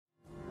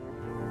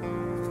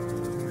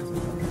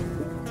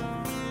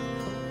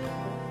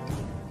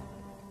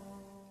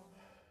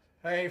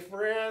Hey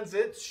friends,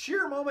 it's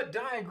shear moment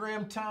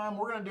diagram time.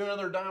 We're going to do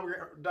another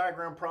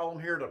diagram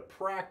problem here to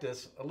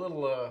practice a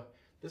little.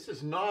 This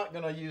is not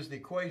going to use the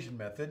equation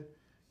method,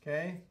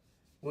 okay?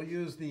 We'll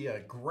use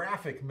the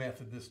graphic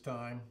method this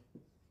time,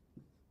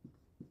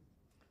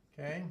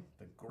 okay?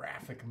 The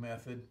graphic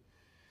method.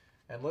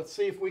 And let's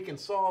see if we can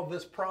solve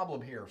this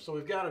problem here. So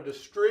we've got a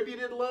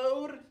distributed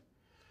load.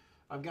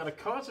 I've got a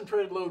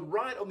concentrated load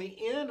right on the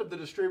end of the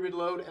distributed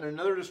load and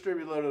another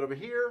distributed load over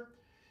here.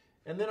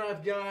 And then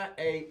I've got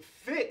a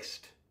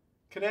fixed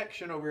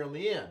connection over here on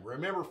the end.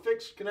 Remember,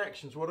 fixed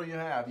connections, what do you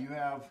have? You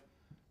have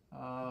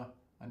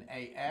an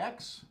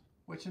AX,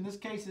 which in this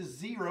case is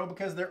 0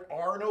 because there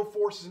are no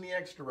forces in the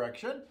X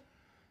direction.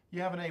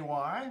 You have an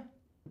AY,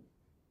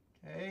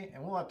 okay,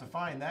 and we'll have to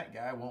find that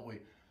guy, won't we?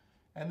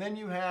 And then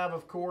you have,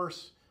 of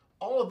course,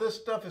 all of this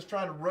stuff is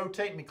trying to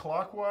rotate me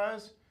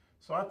clockwise,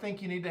 so I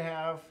think you need to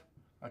have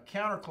a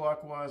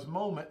counterclockwise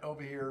moment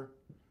over here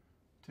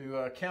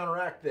to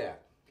counteract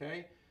that,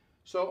 okay?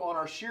 So on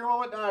our shear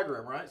moment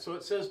diagram, right? So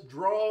it says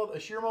draw a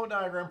shear moment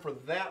diagram for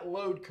that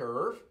load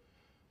curve.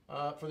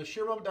 For the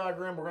shear moment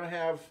diagram, we're going to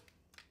have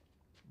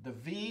the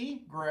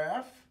V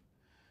graph,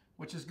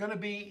 which is going to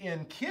be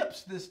in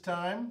kips this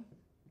time,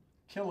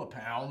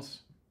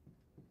 kilopounds,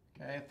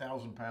 okay,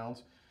 1,000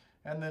 pounds.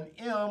 And then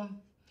M,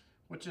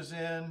 which is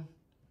in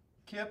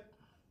kip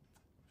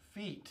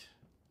feet,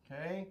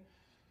 okay?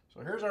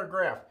 So here's our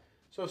graph.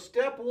 So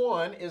step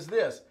one is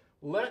this.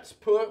 Let's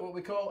put what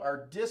we call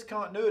our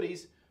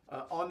discontinuities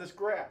on this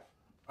graph.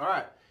 All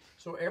right,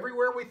 so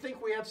everywhere we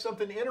think we have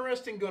something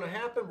interesting going to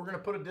happen, we're going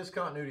to put a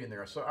discontinuity in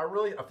there. So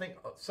I think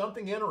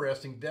something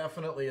interesting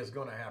definitely is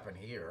going to happen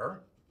here.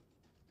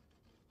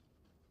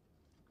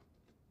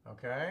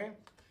 Okay,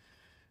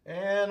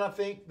 and I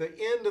think the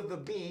end of the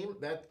beam,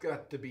 that's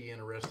got to be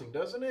interesting,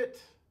 doesn't it?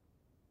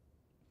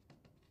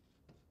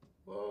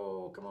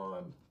 Whoa, come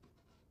on.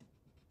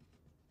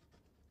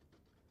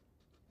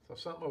 So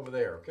something over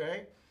there,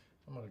 okay?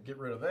 I'm going to get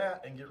rid of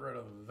that and get rid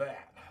of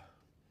that.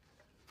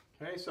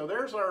 Okay, so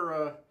there's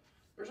our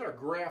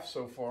graph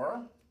so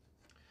far.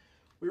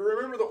 We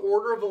remember the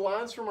order of the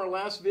lines from our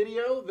last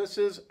video. This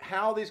is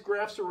how these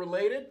graphs are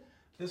related.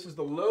 This is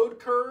the load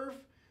curve,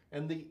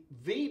 and the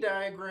V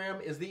diagram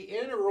is the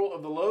integral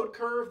of the load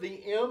curve.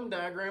 The M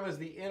diagram is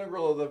the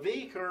integral of the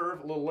V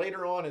curve. A little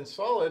later on in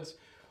solids,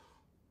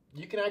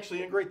 you can actually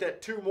integrate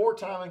that 2 more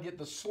times and get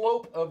the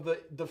slope of the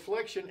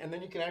deflection, and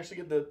then you can actually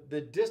get the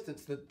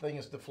distance that the thing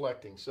is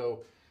deflecting.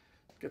 So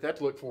get that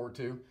to look forward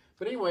to.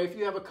 But anyway, if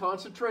you have a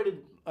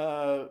concentrated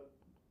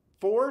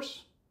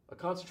force, a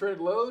concentrated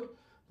load,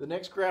 the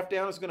next graph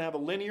down is going to have a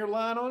linear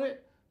line on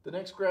it. The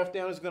next graph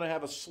down is going to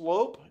have a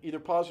slope, either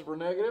positive or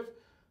negative.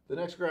 The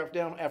next graph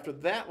down after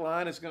that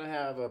line is going to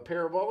have a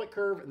parabolic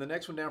curve, and the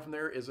next one down from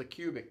there is a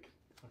cubic.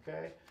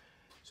 Okay?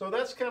 So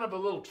that's kind of a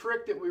little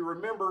trick that we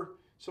remember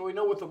so we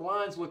know what the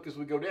lines look as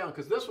we go down,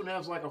 because this one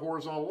has like a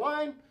horizontal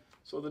line.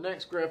 So the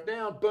next graph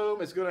down,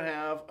 boom, is going to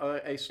have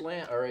a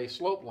slant or a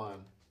slope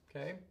line.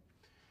 Okay?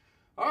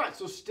 All right,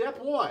 so step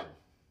one.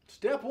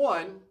 Step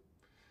one,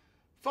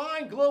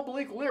 find global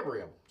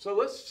equilibrium. So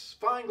let's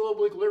find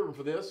global equilibrium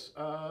for this.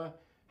 How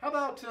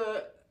about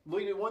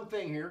we do one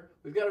thing here.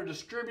 We've got our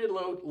distributed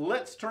load.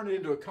 Let's turn it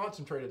into a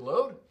concentrated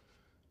load.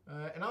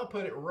 And I'll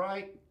put it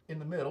right in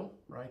the middle,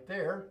 right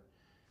there.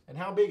 And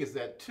how big is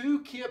that?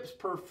 2 kips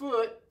per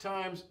foot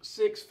times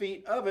 6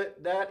 feet of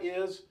it. That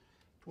is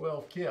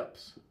 12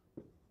 kips.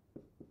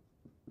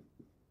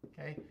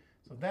 Okay,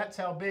 so that's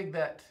how big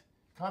that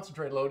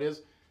concentrated load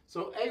is.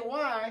 So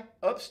AY,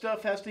 up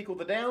stuff has to equal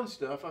the down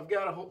stuff. I've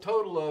got a whole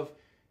total of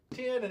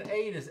 10 and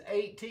 8 is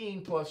 18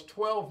 plus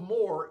 12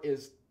 more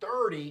is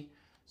 30.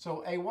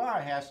 So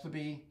AY has to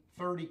be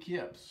 30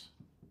 kips.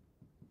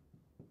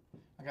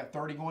 I got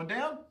 30 going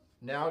down.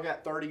 Now I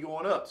got 30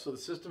 going up. So the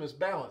system is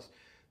balanced.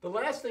 The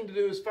last thing to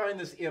do is find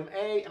this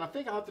MA, and I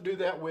think I'll have to do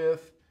that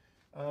with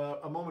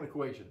a moment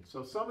equation.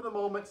 So sum of the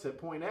moments at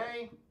point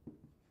A.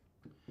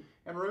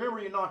 And remember,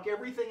 you knock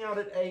everything out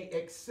at A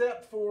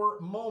except for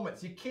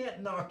moments. You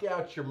can't knock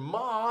out your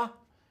ma.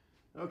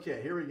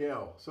 Okay, here we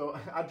go. So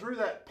I drew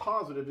that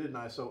positive, didn't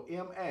I? So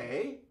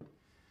MA.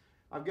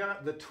 I've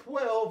got the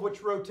 12,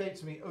 which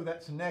rotates me. Oh,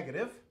 that's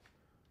negative.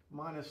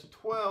 Minus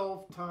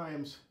 12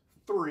 times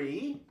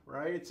 3,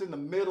 right? It's in the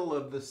middle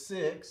of the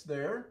 6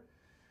 there.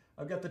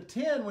 I've got the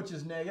 10, which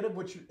is negative,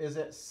 which is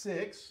at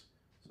 6.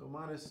 So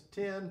minus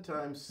 10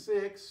 times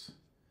 6.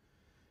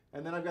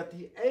 And then I've got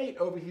the 8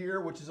 over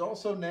here, which is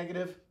also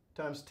negative,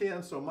 times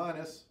 10, so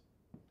minus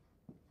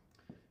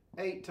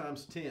 8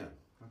 times 10,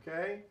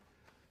 okay?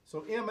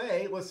 So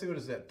MA, let's see, what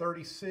is that?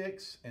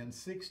 36 and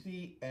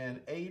 60 and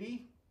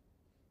 80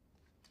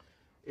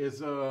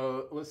 is,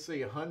 let's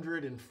see,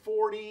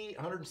 140,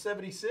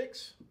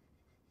 176.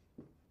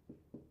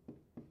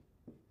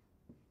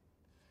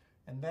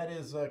 And that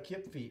is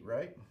kip feet,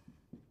 right?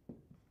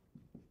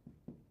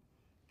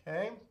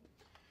 Okay.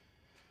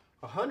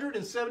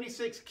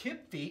 176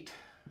 kip feet,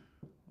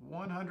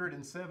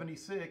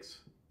 176.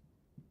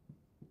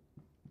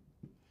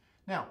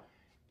 Now,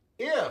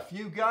 if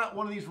you got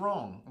one of these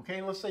wrong,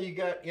 okay, let's say you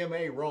got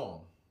MA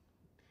wrong,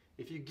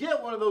 If you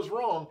get one of those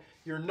wrong,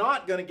 you're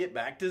not going to get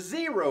back to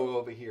 0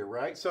 over here,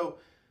 right? So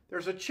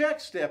there's a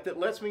check step that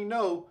lets me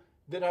know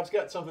that I've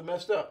got something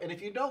messed up. And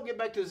if you don't get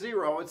back to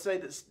 0, I would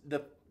say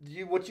that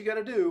what you got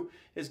to do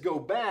is go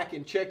back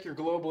and check your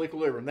global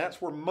equilibrium.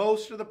 That's where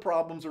most of the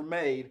problems are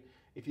made.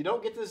 If you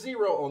don't get to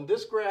 0 on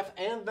this graph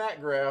and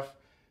that graph,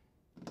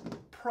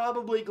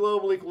 probably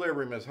global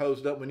equilibrium is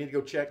hosed up. We need to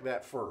go check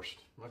that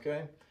first,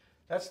 okay?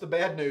 That's the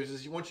bad news,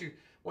 is once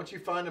you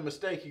find a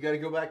mistake, you got to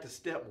go back to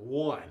step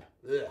 1.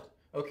 Ugh.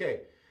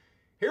 Okay,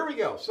 here we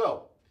go.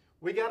 So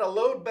we got a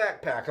load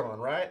backpack on,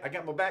 right? I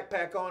got my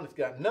backpack on. It's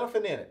got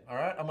nothing in it, all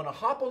right? I'm going to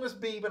hop on this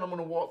beam, and I'm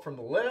going to walk from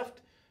the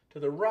left to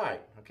the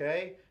right,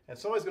 okay? And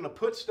somebody's going to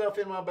put stuff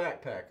in my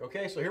backpack,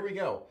 okay? So here we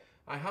go.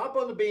 I hop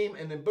on the beam,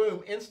 and then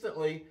boom,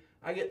 instantly,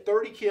 I get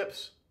 30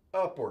 kips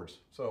upwards.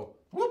 So,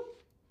 whoop,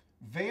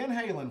 Van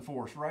Halen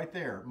force right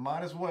there.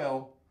 Might as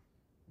well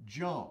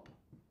jump,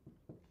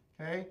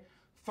 okay?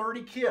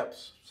 30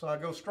 kips, so I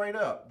go straight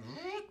up.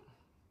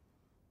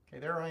 Okay,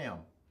 there I am.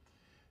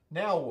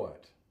 Now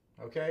what?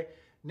 Okay,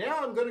 now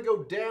I'm going to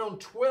go down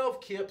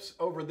 12 kips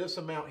over this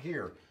amount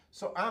here.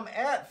 So I'm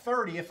at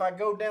 30. If I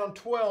go down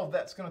 12,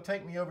 that's going to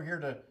take me over here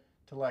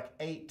to like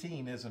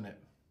 18, isn't it?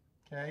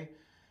 Okay,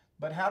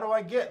 but how do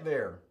I get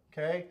there?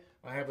 Okay,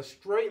 I have a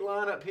straight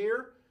line up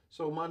here.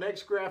 So my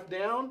next graph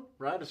down,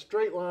 right, a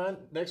straight line,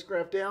 next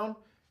graph down,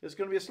 is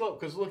going to be a slope.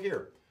 Because look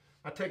here,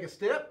 I take a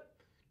step,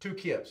 2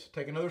 kips.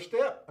 Take another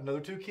step, another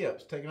 2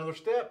 kips. Take another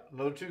step,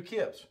 another 2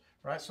 kips.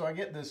 Right, so I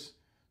get this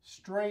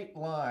straight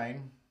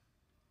line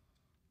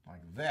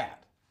like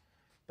that.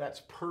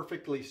 That's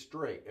perfectly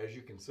straight, as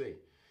you can see.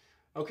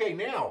 Okay,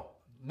 now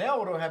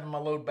what do I have in my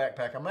load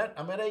backpack? I'm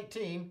at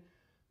 18.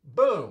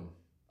 Boom,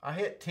 I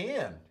hit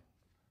 10.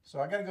 So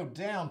I got to go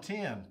down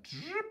 10.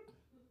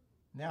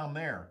 Now I'm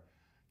there.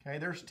 Okay,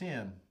 there's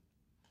 10.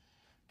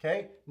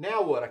 Okay,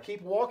 now what? I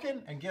keep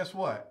walking, and guess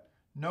what?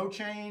 No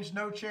change,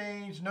 no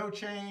change, no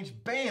change.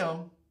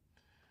 Bam!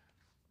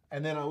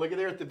 And then I look at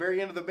there at the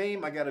very end of the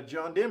beam, I got a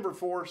John Denver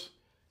force.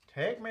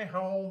 Take me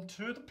home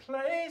to the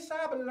place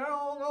I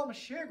belong on my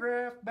shear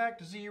graph, back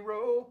to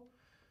 0.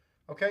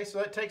 Okay, so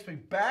that takes me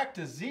back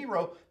to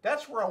 0.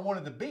 That's where I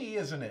wanted to be,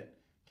 isn't it?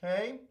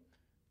 Okay.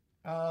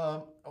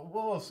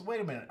 Well, so wait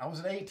a minute. I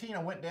was at 18.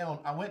 I went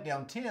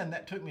down 10.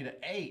 That took me to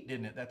 8,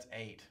 didn't it? That's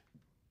 8.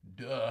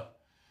 Duh.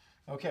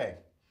 Okay.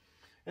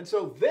 And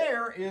so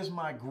there is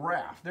my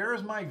graph. There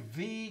is my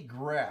V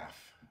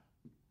graph.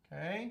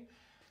 Okay.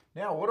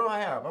 Now, what do I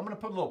have? I'm going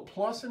to put a little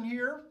plus in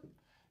here,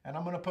 and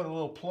I'm going to put a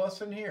little plus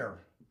in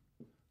here,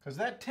 because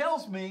that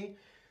tells me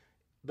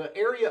the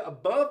area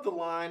above the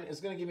line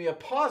is going to give me a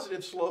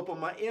positive slope on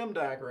my M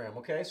diagram,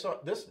 okay? So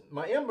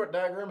my M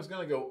diagram is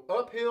going to go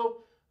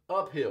uphill,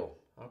 uphill,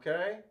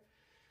 okay?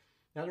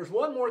 Now, there's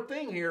one more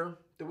thing here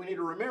that we need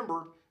to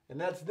remember, and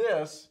that's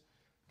this,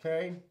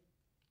 okay?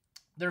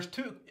 There's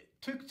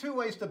two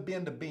ways to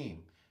bend a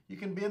beam. You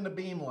can bend the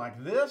beam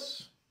like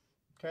this,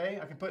 okay?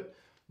 I can put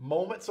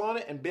moments on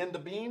it and bend the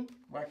beam.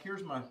 Like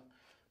here's my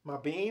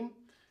beam.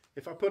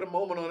 If I put a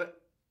moment on it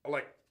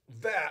like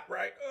that,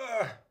 right?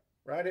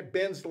 Right, it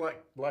bends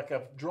like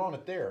I've drawn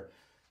it there.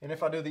 And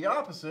if I do the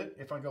opposite,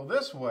 if I go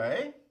this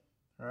way,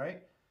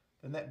 right,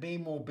 then that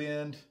beam will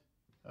bend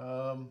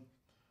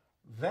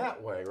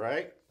that way,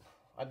 right?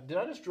 Did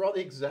I just draw the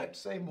exact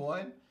same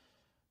one?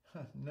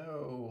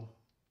 No.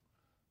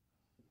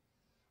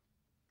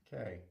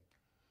 Okay.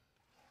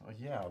 Oh,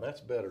 yeah,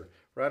 that's better.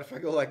 Right, if I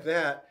go like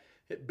that,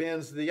 it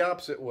bends the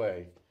opposite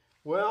way.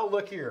 Well,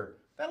 look here.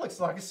 That looks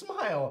like a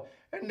smile,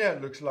 and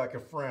that looks like a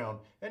frown.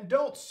 And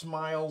don't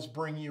smiles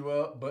bring you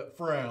up, but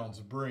frowns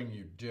bring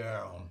you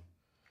down.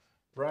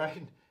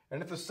 Right?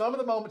 And if the sum of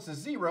the moments is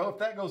 0, if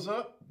that goes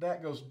up,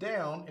 that goes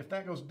down. If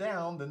that goes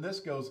down, then this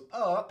goes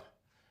up.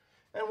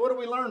 And what do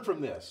we learn from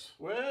this?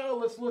 Well,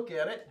 let's look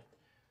at it.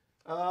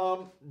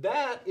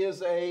 That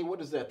is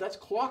what is that? That's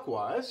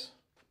clockwise.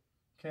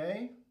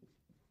 Okay?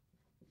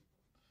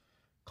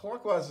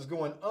 Clockwise is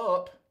going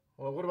up.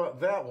 Well, what about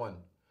that one?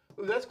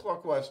 Ooh, that's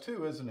clockwise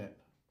too, isn't it?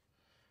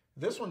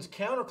 This one's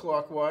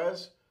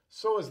counterclockwise.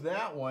 So is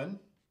that one.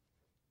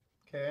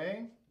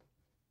 Okay?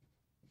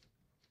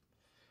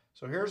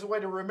 So here's a way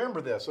to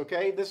remember this,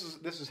 okay? This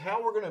is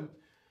how we're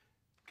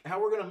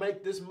gonna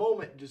make this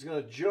moment just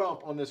gonna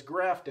jump on this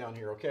graph down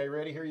here, okay?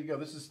 Ready? Here you go.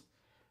 This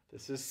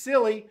is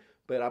silly,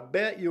 but I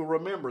bet you'll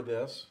remember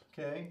this,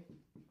 okay?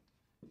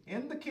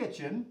 In the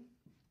kitchen,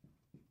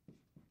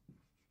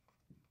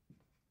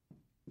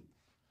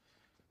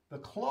 the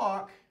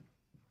clock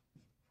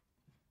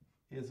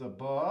is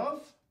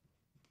above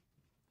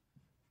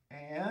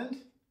and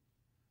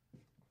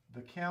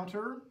the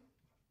counter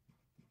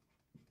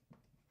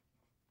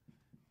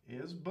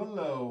is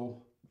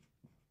below.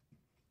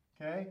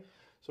 Okay?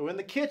 So in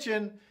the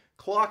kitchen,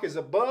 clock is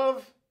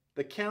above,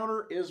 the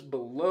counter is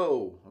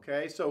below.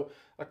 Okay? So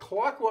a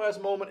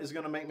clockwise moment is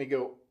going to make me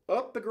go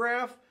up the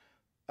graph.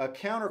 A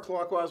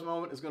counterclockwise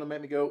moment is going to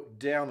make me go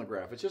down the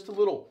graph. It's just a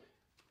little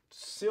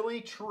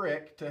silly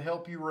trick to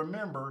help you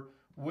remember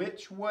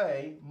which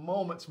way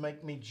moments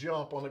make me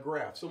jump on the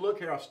graph. So look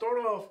here, I'll start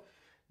off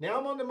Now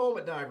I'm on the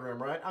moment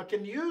diagram, right? I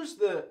can use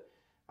the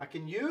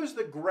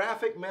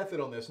graphic method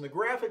on this. And the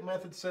graphic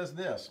method says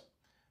this.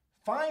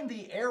 Find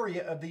the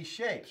area of these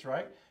shapes,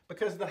 right?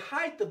 Because the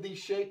height of these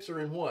shapes are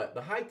in what?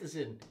 The height is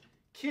in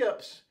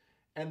kips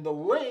and the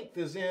length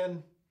is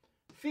in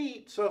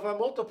feet. So if I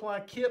multiply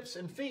kips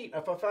and feet,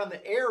 if I find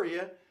the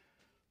area,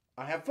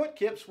 I have foot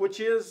kips, which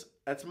is,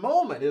 that's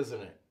moment,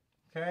 isn't it?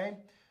 Okay?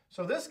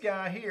 So this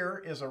guy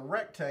here is a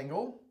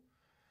rectangle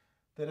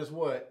that is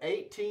what?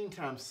 18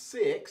 times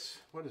 6.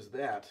 What is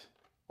that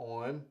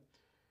on?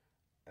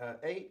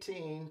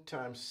 18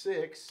 times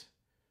 6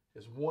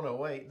 is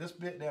 108. This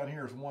bit down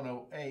here is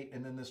 108.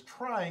 And then this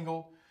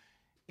triangle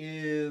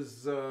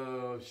is,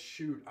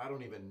 shoot, I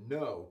don't even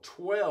know.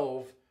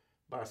 12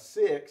 by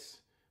 6,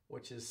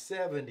 which is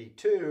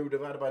 72,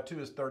 divided by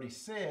 2 is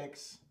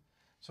 36.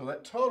 So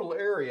that total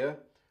area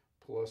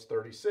plus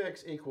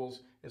 36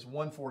 is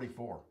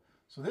 144.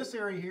 So this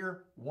area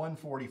here,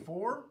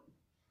 144.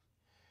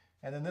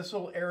 And then this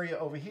little area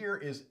over here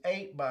is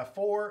 8 by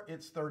 4.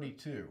 It's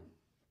 32.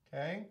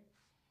 Okay?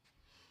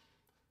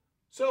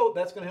 So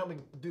that's going to help me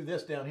do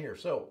this down here.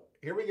 So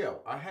here we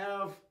go. I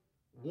have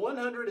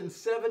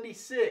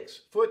 176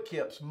 foot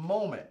kips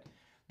moment.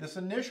 This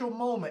initial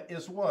moment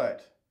is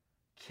what?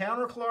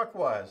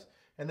 Counterclockwise.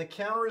 And the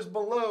counter is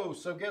below.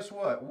 So guess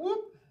what?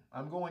 Whoop!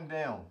 I'm going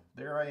down.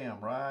 There I am,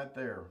 right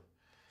there.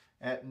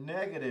 At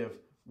negative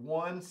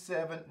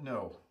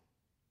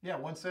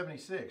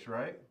 176,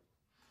 right?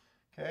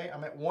 Okay,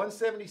 I'm at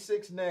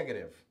 176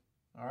 negative.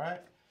 All right.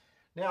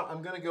 Now I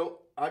got to go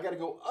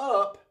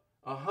up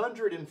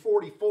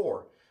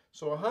 144.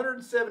 So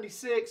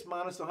 176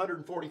 minus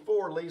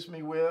 144 leaves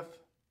me with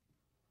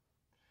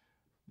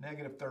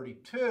negative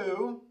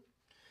 32.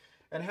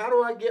 And how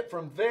do I get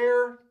from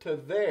there to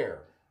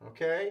there?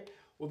 Okay.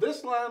 Well,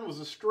 this line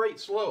was a straight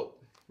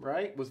slope,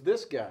 right? Was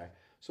this guy.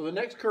 So the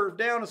next curve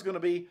down is going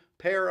to be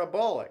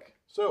parabolic.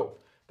 So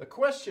the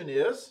question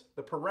is,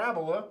 the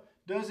parabola,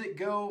 does it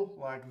go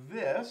like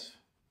this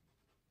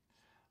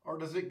or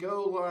does it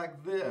go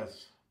like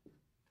this?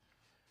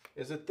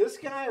 Is it this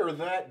guy or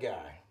that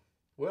guy?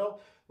 Well,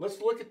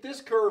 let's look at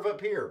this curve up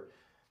here.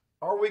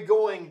 Are we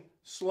going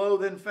slow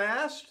then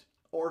fast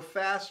or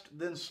fast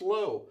then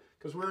slow?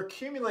 Because we're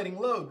accumulating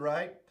load,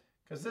 right?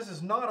 Because this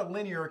is not a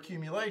linear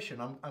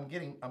accumulation. I'm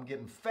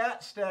getting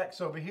fat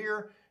stacks over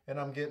here and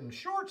I'm getting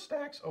short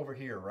stacks over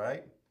here,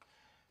 right?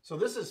 So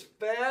this is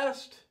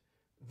fast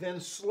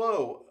then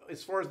slow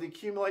as far as the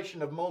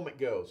accumulation of moment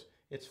goes.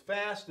 It's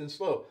fast and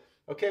slow.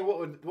 Okay, what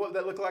would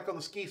that look like on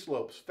the ski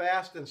slopes?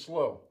 Fast and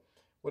slow.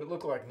 Would it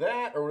look like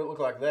that or would it look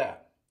like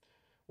that?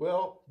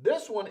 Well,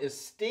 this one is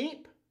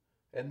steep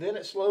and then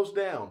it slows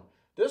down.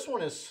 This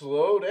one is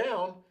slow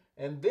down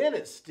and then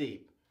it's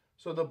steep.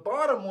 So the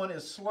bottom one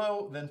is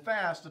slow then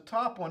fast. The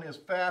top one is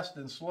fast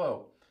and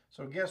slow.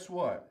 So guess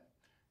what?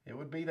 It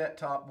would be that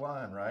top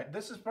line, right?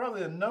 This is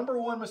probably the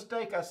 #1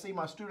 mistake I see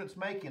my students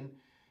making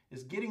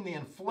is getting the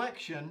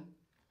inflection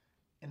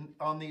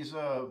on these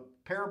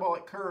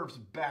parabolic curves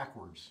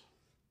backwards.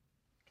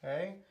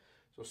 Okay?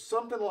 So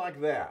something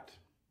like that.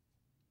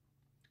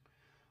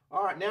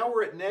 All right, now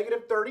we're at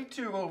negative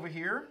 32 over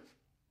here.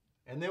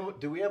 And then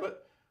do we have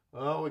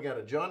we got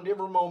a John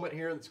Denver moment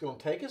here that's going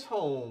to take us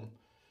home.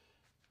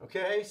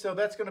 Okay, so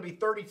that's going to be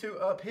 32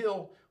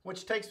 uphill,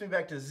 which takes me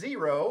back to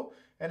 0.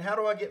 And how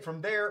do I get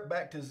from there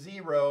back to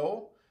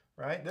 0?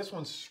 Right? This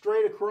one's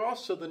straight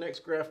across, so the next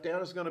graph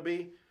down is going to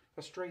be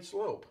a straight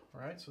slope.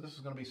 Right? So this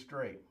is going to be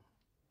straight.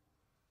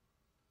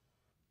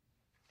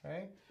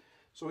 Okay?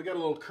 So we got a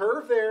little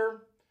curve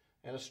there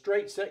and a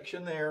straight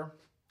section there.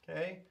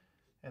 Okay?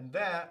 And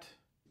that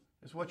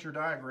is what your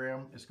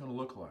diagram is going to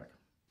look like.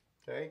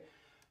 Okay?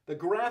 The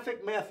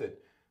graphic method.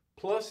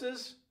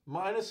 Pluses,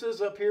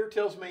 minuses up here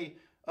tells me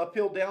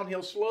uphill,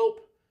 downhill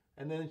slope.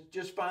 And then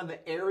just find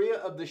the area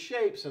of the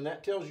shapes, and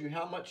that tells you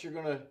how much you're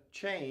going to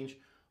change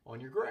on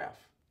your graph.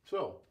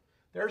 So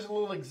there's a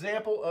little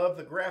example of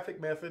the graphic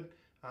method.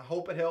 I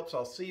hope it helps.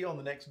 I'll see you on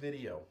the next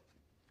video.